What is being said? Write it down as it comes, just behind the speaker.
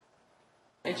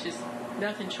It's just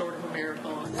nothing short of a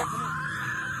miracle.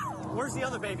 Where's the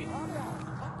other baby?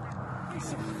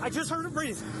 I just heard her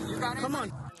breathe. Come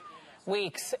on.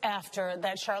 Weeks after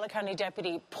that Charlotte County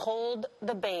deputy pulled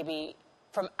the baby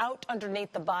from out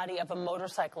underneath the body of a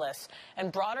motorcyclist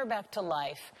and brought her back to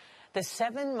life, the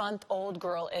 7-month-old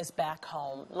girl is back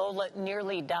home. Lola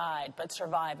nearly died but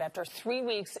survived after 3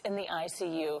 weeks in the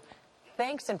ICU,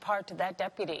 thanks in part to that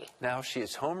deputy. Now she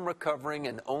is home recovering,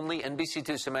 and only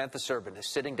NBC2 Samantha Serban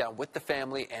is sitting down with the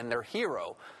family and their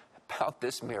hero about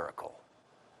this miracle.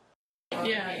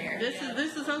 Yeah,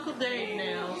 this is Uncle Dave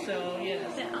now, so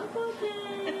yes. Uncle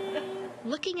Dave.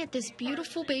 Looking at this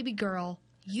beautiful baby girl,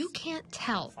 you can't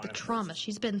tell the trauma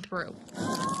she's been through.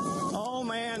 Oh,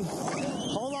 man.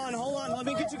 Hold on. Let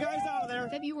me get you guys out of there.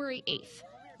 February 8th,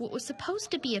 what was supposed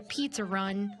to be a pizza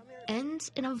run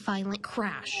ends in a violent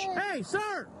crash. Hey,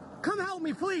 sir! Come help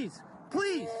me, please!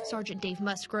 Please! Sergeant Dave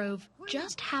Musgrove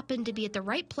just happened to be at the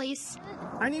right place.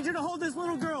 I need you to hold this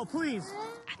little girl, please.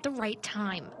 At the right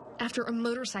time, after a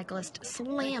motorcyclist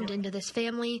slammed into this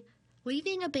family,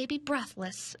 leaving a baby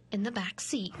breathless in the back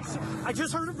seat. I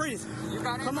just heard her breathe.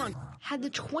 Come on. Had the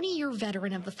 20-year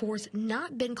veteran of the force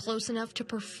not been close enough to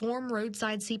perform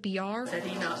roadside CPR, had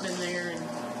he not been there and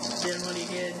did what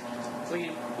he did,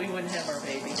 we wouldn't have our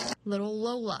baby. little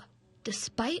Lola,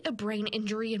 despite a brain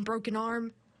injury and broken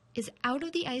arm, is out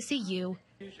of the ICU,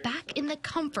 back in the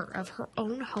comfort of her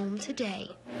own home today.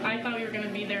 I thought we were going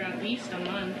to be there at least a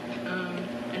month,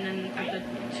 and then at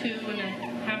the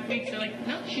 2.5 weeks, they're like,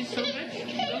 no, she's so good, she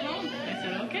can go home. I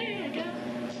said, okay, I guess.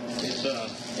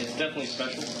 It's definitely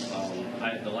special.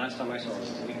 The last time I saw her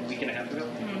was a week and a half ago.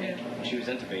 Yeah. She was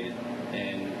intubated,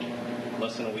 and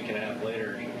less than a week and a half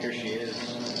later, here she is,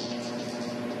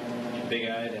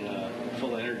 big-eyed and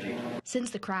full of energy.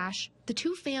 Since the crash, the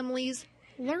two families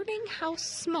learning how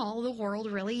small the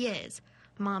world really is.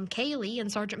 Mom Kaylee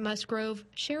and Sergeant Musgrove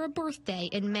share a birthday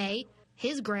in May.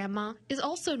 His grandma is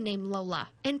also named Lola.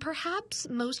 And perhaps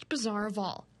most bizarre of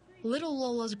all, little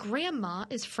Lola's grandma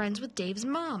is friends with Dave's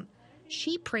mom.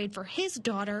 She prayed for his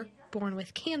daughter, born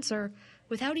with cancer,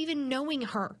 without even knowing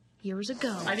her years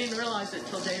ago. I didn't realize it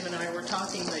till Dave and I were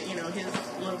talking that,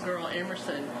 his little girl,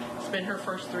 Emerson, spent her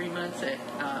first 3 months at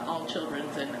All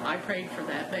Children's, and I prayed for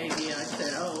that baby. I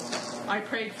said, I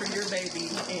prayed for your baby,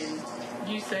 and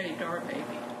you saved our baby.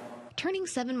 Turning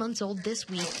 7 months old this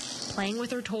week, playing with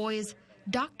her toys,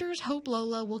 doctors hope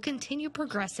Lola will continue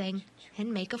progressing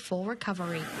and make a full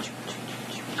recovery.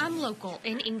 I'm local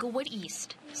in Inglewood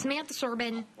East. Samantha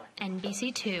Serban,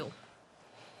 NBC2.